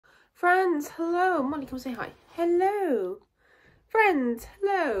Friends, hello. Molly, come say hi. Hello. Friends,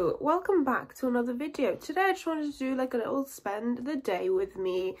 hello. Welcome back to another video. Today I just wanted to do like a little spend the day with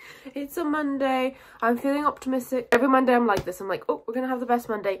me. It's a Monday. I'm feeling optimistic. Every Monday I'm like this. I'm like, oh, we're going to have the best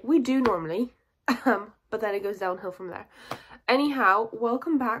Monday. We do normally. But then it goes downhill from there. Anyhow,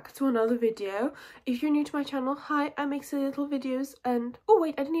 welcome back to another video. If you're new to my channel, hi, I make silly little videos and... Oh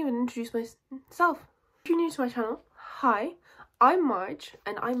wait, I didn't even introduce myself. If you're new to my channel, hi. I'm Marge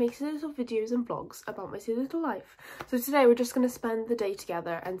and I make silly little videos and vlogs about my silly little life. So today we're just going to spend the day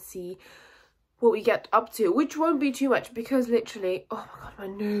together and see what we get up to, which won't be too much because literally, oh my god, my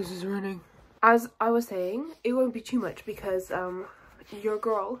nose is running. As I was saying, it won't be too much because your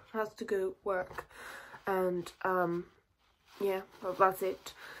girl has to go work and yeah, well, that's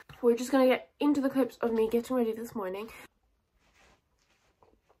it. We're just going to get into the clips of me getting ready this morning.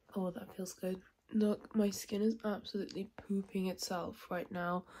 Oh, that feels good. Look, my skin is absolutely pooping itself right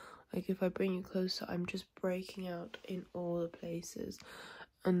now. Like, if I bring you closer, I'm just breaking out in all the places.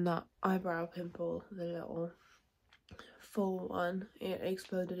 And that eyebrow pimple, the little full one, it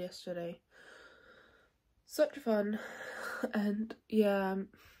exploded yesterday. Such fun. And yeah,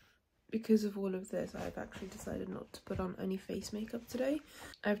 because of all of this, I've actually decided not to put on any face makeup today.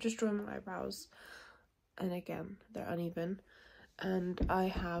 I've just drawn my eyebrows, and again, they're uneven. And I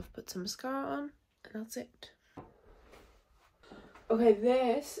have put some mascara on. And that's it. Okay,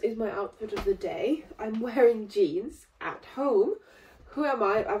 this is my outfit of the day. I'm wearing jeans at home. Who am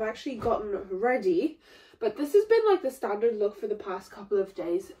I? I've actually gotten ready. But this has been like the standard look for the past couple of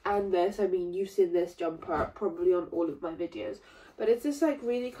days. And this, I mean, you've seen this jumper probably on all of my videos. But it's just like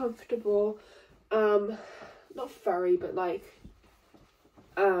really comfortable, not furry, but like,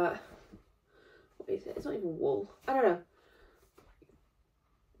 what is it? It's not even wool. I don't know.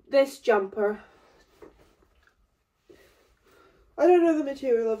 This jumper, I don't know the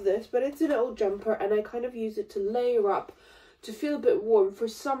material of this, but it's a little jumper and I kind of use it to layer up to feel a bit warm. For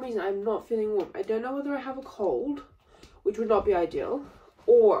some reason, I'm not feeling warm. I don't know whether I have a cold, which would not be ideal,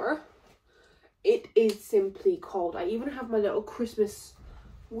 or it is simply cold. I even have my little Christmas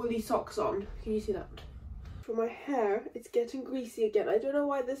woolly socks on. Can you see that? For my hair, it's getting greasy again. I don't know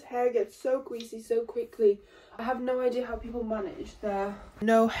why this hair gets so greasy so quickly. I have no idea how people manage their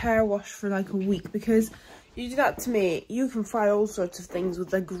no hair wash for like a week, because you do that to me, you can fry all sorts of things with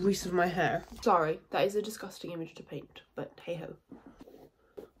the grease of my hair. Sorry, that is a disgusting image to paint, but hey ho.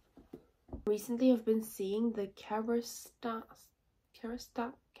 Recently I've been seeing the Kerastash.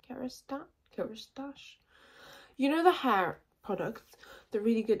 You know the hair product, the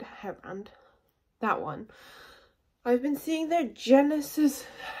really good hair brand, that one. I've been seeing their Genesis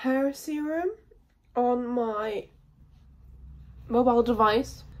hair serum on my mobile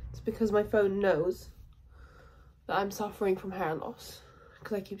device. It's because my phone knows that I'm suffering from hair loss,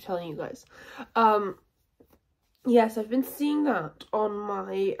 because I keep telling you guys. Yes, I've been seeing that on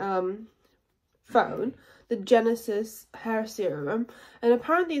my phone, the Genesis hair serum, and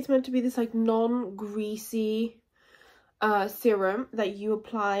apparently it's meant to be this like non-greasy serum that you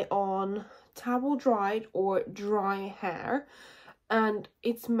apply on towel dried or dry hair, and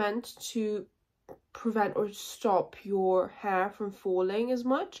it's meant to prevent or stop your hair from falling as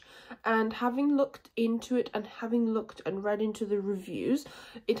much. And having looked into it and having looked and read into the reviews,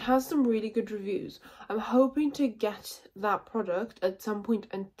 it has some really good reviews. I'm hoping to get that product at some point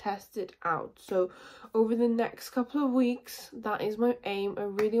and test it out. So over the next couple of weeks, that is my aim. I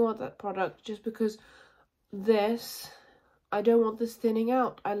really want that product just because this, I don't want this thinning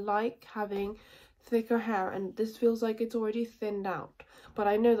out. I like having thicker hair, and this feels like it's already thinned out. But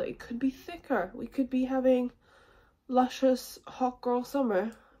I know that it could be thicker. We could be having luscious hot girl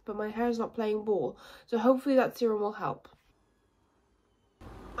summer, but my hair's not playing ball. So hopefully that serum will help.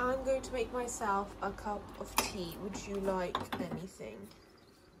 I'm going to make myself a cup of tea. Would you like anything?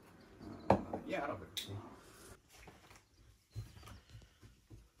 Yeah, I'll have it.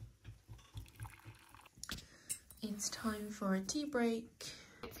 It's time for a tea break.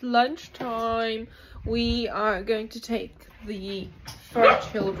 It's lunchtime. We are going to take the fur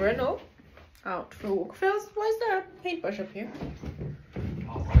children out for a walk. Phil, why is there a paintbrush up here?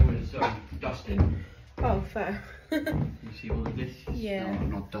 Oh, I was dusting. Oh, fair. You see all of this? Yeah. No,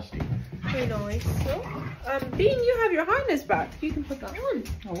 I'm not dusting. Very nice. So, Bean, you have your harness back. You can put that on.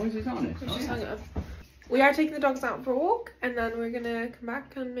 Oh, where's his harness? Let's just hang it up. We are taking the dogs out for a walk, and then we're gonna come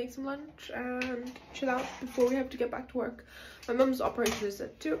back and make some lunch and chill out before we have to get back to work. My mum's operation is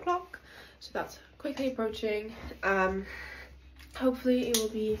at 2 o'clock, so that's quickly approaching. Hopefully it will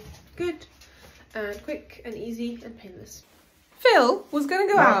be good and quick and easy and painless. Phil was gonna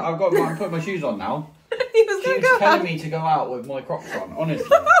go out. I'm putting my shoes on now. He was gonna go out. She was telling me to go out with my Crocs on, honestly.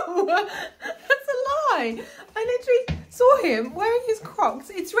 No! That's a lie. I literally saw him wearing his Crocs.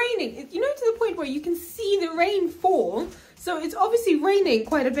 It's raining. You know, to the point where you can see the rain fall. So it's obviously raining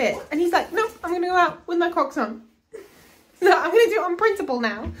quite a bit. And he's like, no, I'm going to go out with my Crocs on. No, I'm going to do it on principle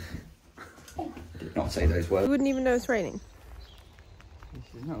now. Did not say those words. You wouldn't even know it's raining.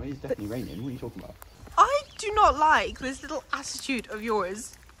 No, it's definitely raining. What are you talking about? I do not like this little attitude of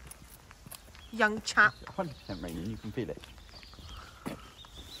yours, young chap. 100% raining. You can feel it.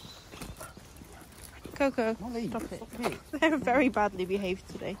 Coco, stop it. They're very badly behaved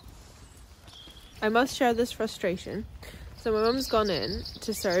today. I must share this frustration. So my mum's gone in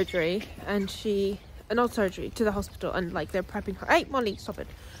to surgery and not surgery, to the hospital, and like they're prepping her. Hey, Molly, stop it.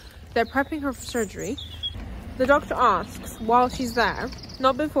 They're prepping her for surgery. The doctor asks while she's there,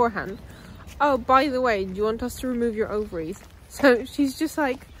 not beforehand, oh, by the way, do you want us to remove your ovaries? So she's just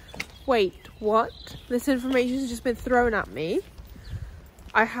like, wait, what? This information's just been thrown at me.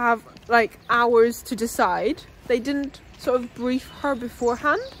 I have like hours to decide. They didn't sort of brief her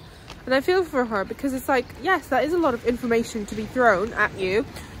beforehand. And I feel for her because it's like, yes, that is a lot of information to be thrown at you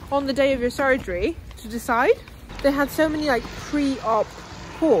on the day of your surgery to decide. They had so many like pre-op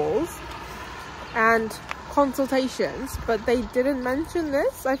calls and consultations, but they didn't mention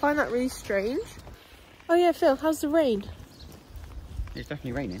this. I find that really strange. Oh yeah, Phil, how's the rain? It's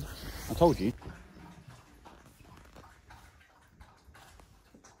definitely raining. I told you.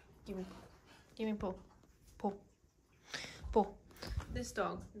 Give me pull. Pull. This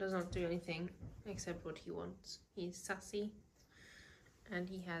dog does not do anything except what he wants. He's sassy and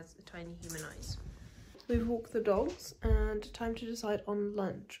he has tiny human eyes. We've walked the dogs and time to decide on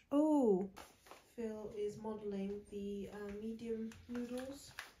lunch. Oh, Phil is modelling the medium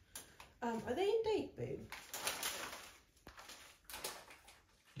noodles. Are they in date, babe?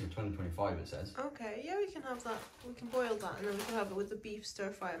 In 2025 it says. Okay, yeah, we can have that. We can boil that and then we can have it with the beef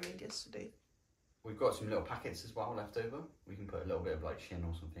stir fry I made yesterday. We've got some little packets as well left over. We can put a little bit of like shin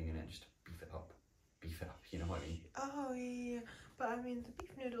or something in it just to beef it up. Beef it up, you know what I mean? Oh yeah, but I mean the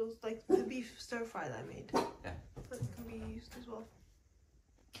beef noodles, like the beef stir fry that I made. Yeah. That can be used as well.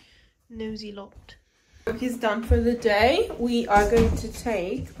 Nosy lot. Work is done for the day. We are going to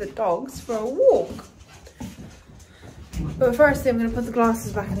take the dogs for a walk. But first I'm going to put the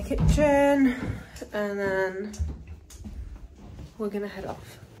glasses back in the kitchen and then we're going to head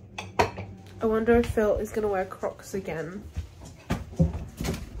off. I wonder if Phil is going to wear Crocs again.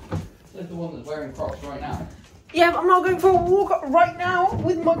 There's the one that's wearing Crocs right now. Yeah, but I'm not going for a walk right now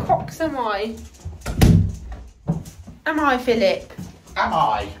with my Crocs, am I? Am I, Philip? Am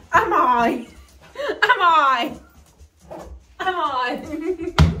I? Am I? Am I? Am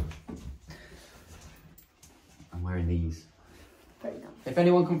I? I'm wearing these. Very nice. If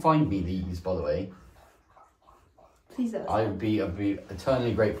anyone can find me these, by the way, Please let us I'd be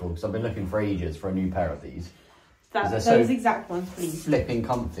eternally grateful because I've been looking for ages for a new pair of these. those so exact ones, please. Flipping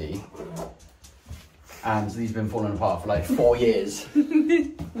comfy. And these have been falling apart for like 4 years.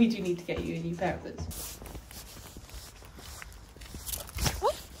 We do need to get you a new pair of those.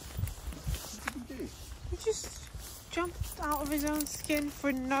 What? What did you do? He just jumped out of his own skin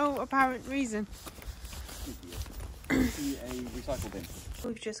for no apparent reason. See a recycle bin.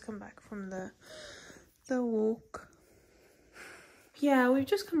 We've just come back from the walk. Yeah, we've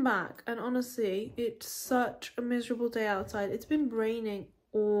just come back and honestly, it's such a miserable day outside. It's been raining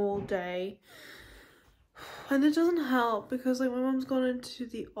all day. And it doesn't help because like my mum's gone into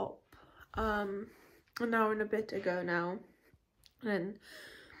the op an hour and a bit ago now. And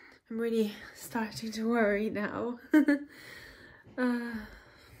I'm really starting to worry now.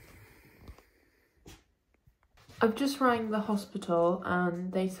 I've just rang the hospital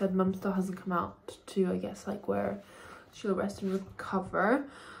and they said mum still hasn't come out to, I guess, like where she'll rest and recover.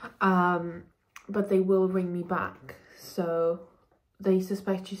 But they will ring me back. So they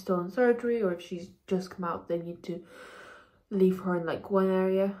suspect she's still in surgery, or if she's just come out, they need to leave her in like one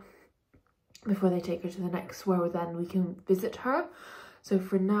area before they take her to the next, where then we can visit her. So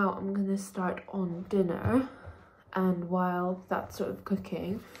for now, I'm gonna start on dinner, and while that's sort of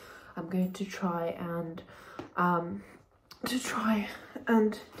cooking, I'm going to try and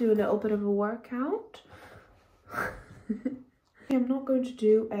do a little bit of a workout. I'm not going to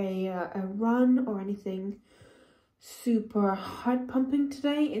do a run or anything super hard pumping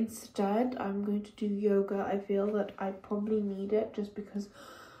today. Instead, I'm going to do yoga. I feel that I probably need it just because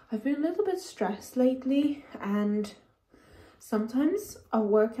I've been a little bit stressed lately, and sometimes a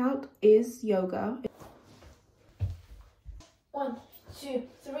workout is yoga. 1, 2,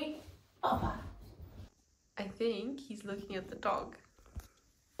 3, up. I think he's looking at the dog.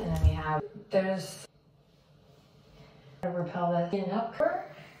 And then we have, there's a repel that in up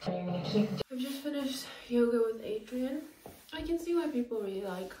and I've just finished yoga with Adrian. I can see why people really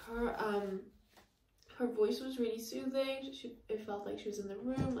like her. Her voice was really soothing. It felt like she was in the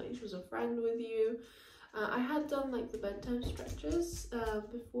room, like she was a friend with you. I had done like the bedtime stretches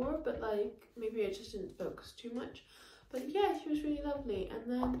before, but like maybe I just didn't focus too much. But yeah, she was really lovely.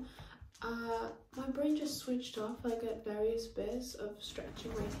 And then my brain just switched off like at various bits of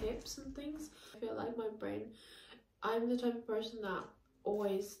stretching my hips and things. I feel like my brain, I'm the type of person that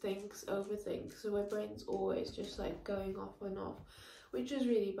always overthinks, so my brain's always just like going off and off, which is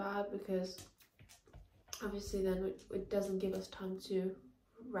really bad because obviously then it doesn't give us time to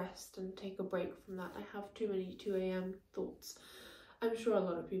rest and take a break from that. I have too many 2 a.m. thoughts. I'm sure a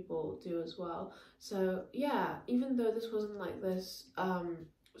lot of people do as well. So yeah, even though this wasn't like this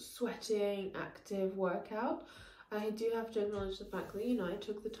sweating active workout, I do have to acknowledge the fact that, you know, I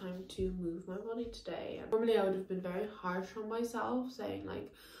took the time to move my body today. And normally I would have been very harsh on myself, saying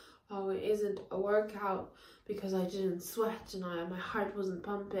like, oh, it isn't a workout because I didn't sweat and my heart wasn't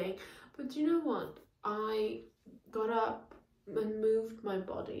pumping. But you know what? I got up and moved my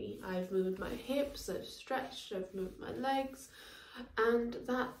body. I've moved my hips, I've stretched, I've moved my legs. And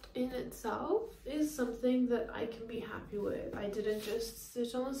that in itself is something that I can be happy with. I didn't just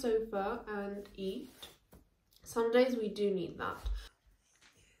sit on the sofa and eat. Some days we do need that.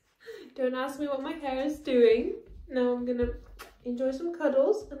 Don't ask me what my hair is doing. Now I'm gonna enjoy some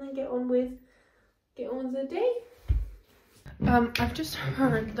cuddles and then get on with the day. I've just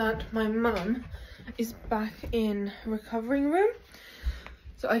heard that my mum is back in recovering room,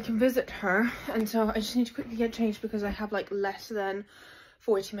 so I can visit her, and so I just need to quickly get changed because I have like less than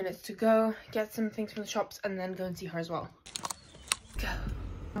 40 minutes to go, get some things from the shops, and then go and see her as well. Go.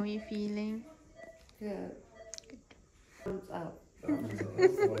 How are you feeling? Good. Thumbs up.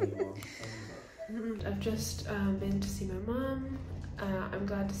 I've just been to see my mum. I'm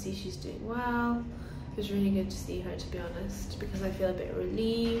glad to see she's doing well. It was really good to see her, to be honest, because I feel a bit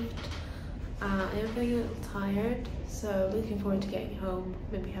relieved. I am feeling a little tired, so looking forward to getting home,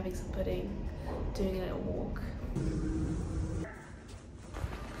 maybe having some pudding, doing a little walk.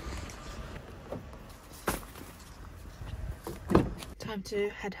 Time to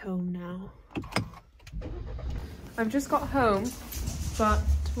head home now. I've just got home, but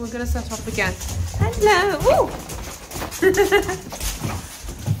we're gonna set off again. Hello! Oh!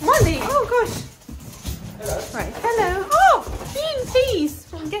 Molly! Oh gosh! Hello. Right, hello! Oh! Bean, please!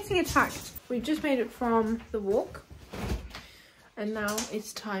 I'm getting attacked. We've just made it from the walk, and now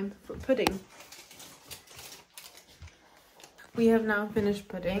it's time for pudding. We have now finished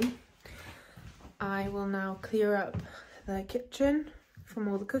pudding. I will now clear up the kitchen from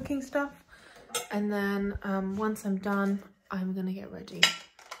all the cooking stuff, and then once I'm done, I'm gonna get ready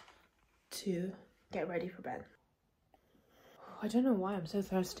for bed. I don't know why I'm so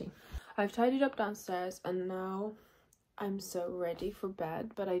thirsty. I've tidied up downstairs and now I'm so ready for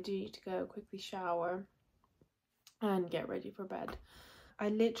bed, but I do need to go quickly shower and get ready for bed. I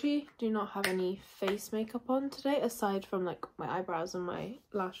literally do not have any face makeup on today aside from like my eyebrows and my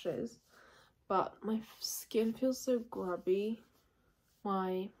lashes, but my skin feels so grubby.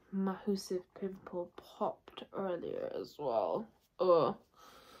 My massive pimple popped earlier as well. Ugh.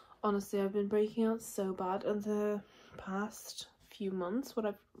 Honestly, I've been breaking out so bad in the past few months. What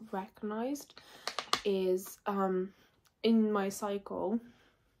I've recognized is in my cycle,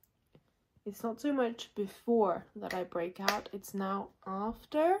 it's not so much before that I break out, it's now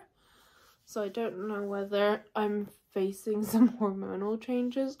after. So I don't know whether I'm facing some hormonal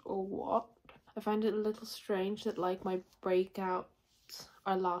changes or what. I find it a little strange that like my breakouts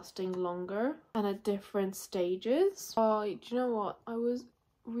are lasting longer and at different stages. Oh, do you know what? I was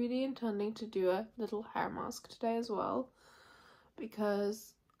really intending to do a little hair mask today as well,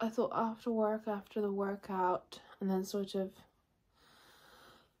 because I thought after work, after the workout, and then sort of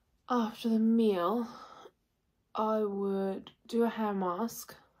after the meal, I would do a hair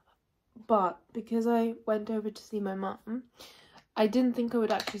mask. But because I went over to see my mum, I didn't think I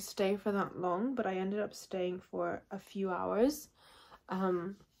would actually stay for that long, but I ended up staying for a few hours. I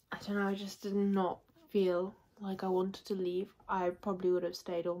don't know, I just did not feel like I wanted to leave. I probably would have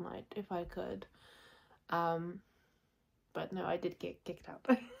stayed all night if I could. But no, I did get kicked out.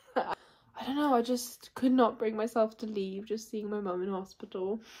 I don't know, I just could not bring myself to leave just seeing my mum in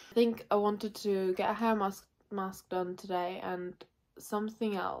hospital. I think I wanted to get a hair mask done today and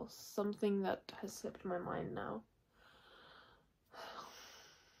something else, something that has slipped my mind now.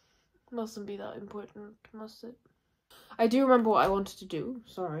 Mustn't be that important, must it? I do remember what I wanted to do.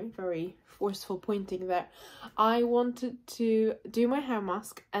 Sorry, very forceful pointing there. I wanted to do my hair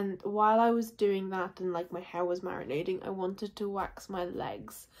mask, and while I was doing that and like my hair was marinating, I wanted to wax my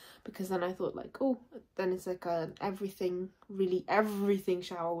legs, because then I thought like, oh, then it's like a everything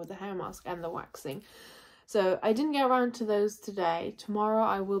shower with the hair mask and the waxing. So I didn't get around to those today. Tomorrow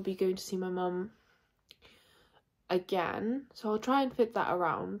I will be going to see my mum again, so I'll try and fit that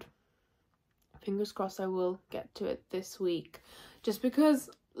around. Fingers crossed I will get to it this week, just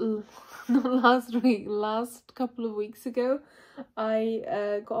because not last week, last couple of weeks ago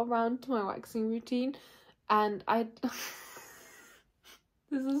I got around to my waxing routine, and I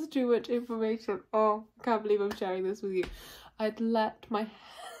this is too much information. Oh, I can't believe I'm sharing this with you. I'd let my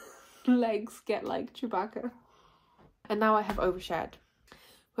legs get like Chewbacca, and now I have overshared.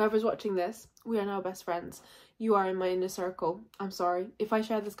 Whoever's watching this, we are now best friends. You are in my inner circle. I'm sorry. If I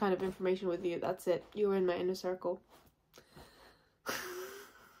share this kind of information with you, that's it. You're in my inner circle.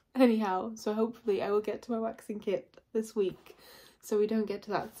 Anyhow, so hopefully I will get to my waxing kit this week, so we don't get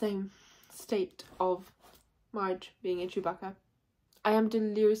to that same state of Marge being a Chewbacca. I am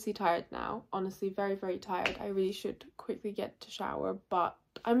deliriously tired now. Honestly, very, very tired. I really should quickly get to shower, but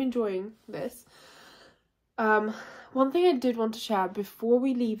I'm enjoying this. One thing I did want to share before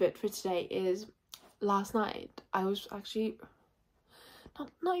we leave it for today is last night I was actually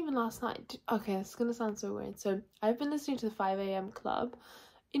not even last night. Okay, it's gonna sound so weird. So I've been listening to the 5 a.m. Club.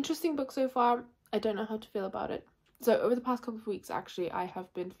 Interesting book so far. I don't know how to feel about it. So over the past couple of weeks, actually, I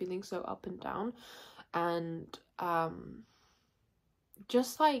have been feeling so up and down, and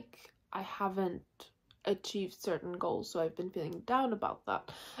just like I haven't achieved certain goals, so I've been feeling down about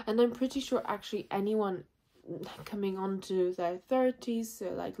that. And I'm pretty sure actually anyone coming on to their 30s, so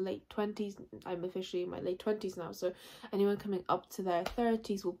like late 20s, I'm officially in my late 20s now, so anyone coming up to their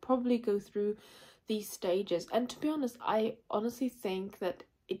 30s will probably go through these stages. And to be honest, I honestly think that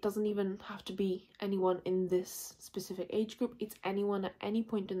it doesn't even have to be anyone in this specific age group. It's anyone at any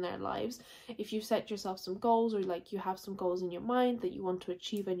point in their lives. If you set yourself some goals, or like you have some goals in your mind that you want to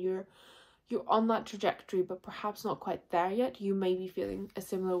achieve, and you're on that trajectory but perhaps not quite there yet, you may be feeling a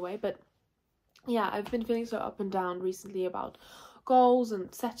similar way. But yeah, I've been feeling so up and down recently about goals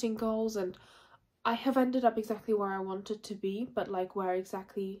and setting goals, and I have ended up exactly where I wanted to be, but like where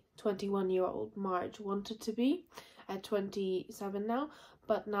exactly 21-year-old Marge wanted to be at 27 now.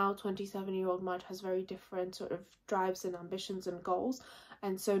 But now 27-year-old Marge has very different sort of drives and ambitions and goals,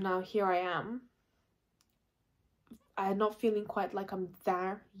 and so now here I am. I'm not feeling quite like I'm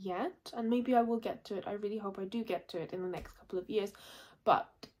there yet, and maybe I will get to it. I really hope I do get to it in the next couple of years, but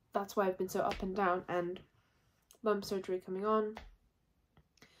that's why I've been so up and down. And mum surgery coming on,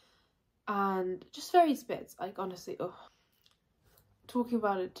 and just various bits, like honestly, talking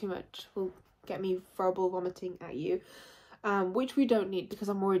about it too much will get me verbal vomiting at you, which we don't need, because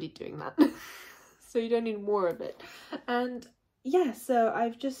I'm already doing that. So you don't need more of it. And yeah, so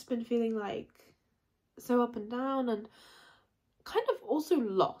I've just been feeling like so up and down, and kind of also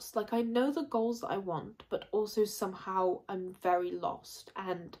lost. Like I know the goals that I want, but also somehow I'm very lost.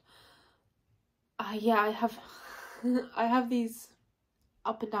 And yeah, I have I have these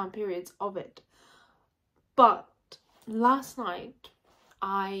up and down periods of it. But last night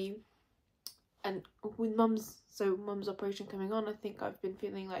and with mum's operation coming on, I think I've been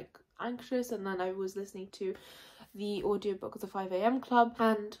feeling like anxious, and then I was listening to the audiobook of the 5 a.m. Club,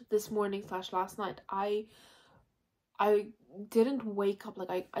 and this morning / last night I didn't wake up.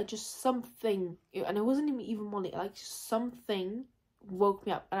 Like I just, something, and it wasn't even Molly, like something woke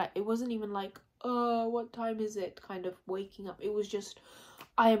me up, and it wasn't even like, oh, what time is it kind of waking up. It was just,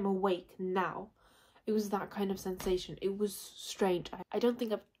 I am awake now. It was that kind of sensation. It was strange. I don't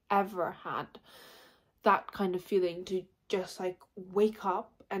think I've ever had that kind of feeling, to just like wake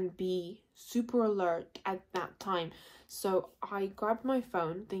up and be super alert at that time. So I grabbed my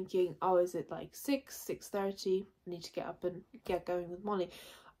phone thinking, oh, is it like 6:30? I need to get up and get going with Molly.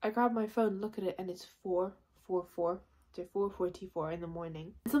 I grabbed my phone, look at it, and it's 4:44 in the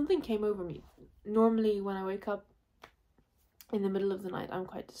morning. Something came over me. Normally when I wake up in the middle of the night, I'm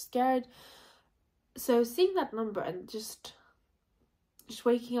quite scared. So seeing that number and just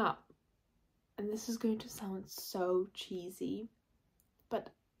waking up, and this is going to sound so cheesy, but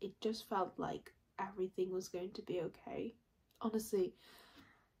it just felt like everything was going to be okay. Honestly,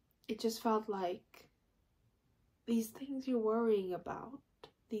 it just felt like these things you're worrying about,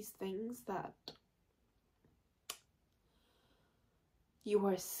 these things that you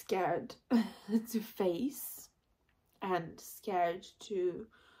are scared to face, and scared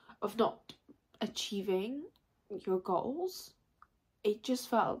of not achieving your goals. It just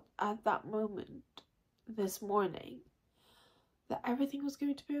felt at that moment this morning that everything was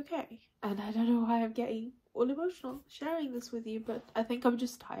going to be okay. And I don't know why I'm getting all emotional sharing this with you, but I think I'm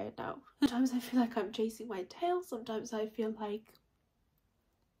just tired now. Sometimes I feel like I'm chasing my tail, sometimes I feel like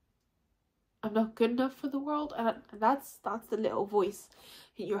I'm not good enough for the world, and that's the little voice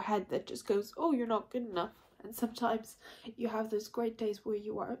in your head that just goes, oh, you're not good enough. And sometimes you have those great days where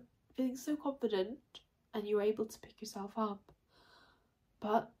you are feeling so confident and you're able to pick yourself up.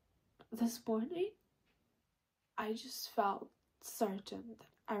 But this morning, I just felt certain that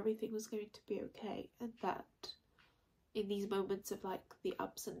everything was going to be okay, and that in these moments of like the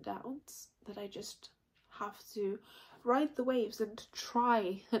ups and downs, that I just have to ride the waves and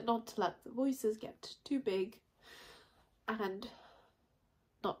try not to let the voices get too big and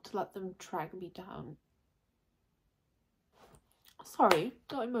not to let them drag me down. Sorry,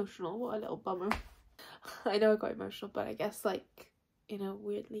 got emotional. What a little bummer. I know I got emotional, but I guess like in a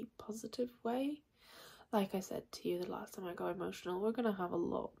weirdly positive way. Like I said to you the last time I got emotional, we're gonna have a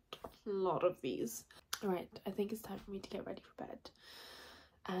lot of these. Alright, I think it's time for me to get ready for bed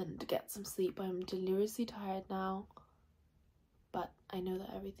and get some sleep. I'm deliriously tired now, but I know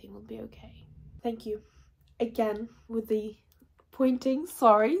that everything will be okay. Thank you again with the pointing.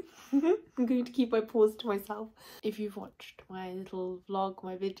 Sorry. I'm going to keep my paws to myself. If you've watched my little vlog,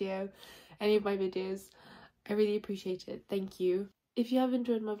 my video, any of my videos, I really appreciate it. Thank you. If you have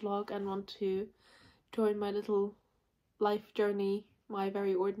enjoyed my vlog and want to join my little life journey, my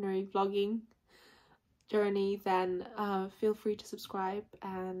very ordinary vlogging journey, then feel free to subscribe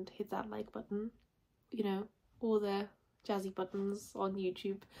and hit that like button. You know, all the jazzy buttons on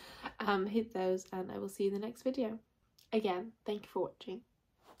YouTube. Hit those, and I will see you in the next video. Again, thank you for watching.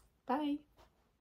 Bye.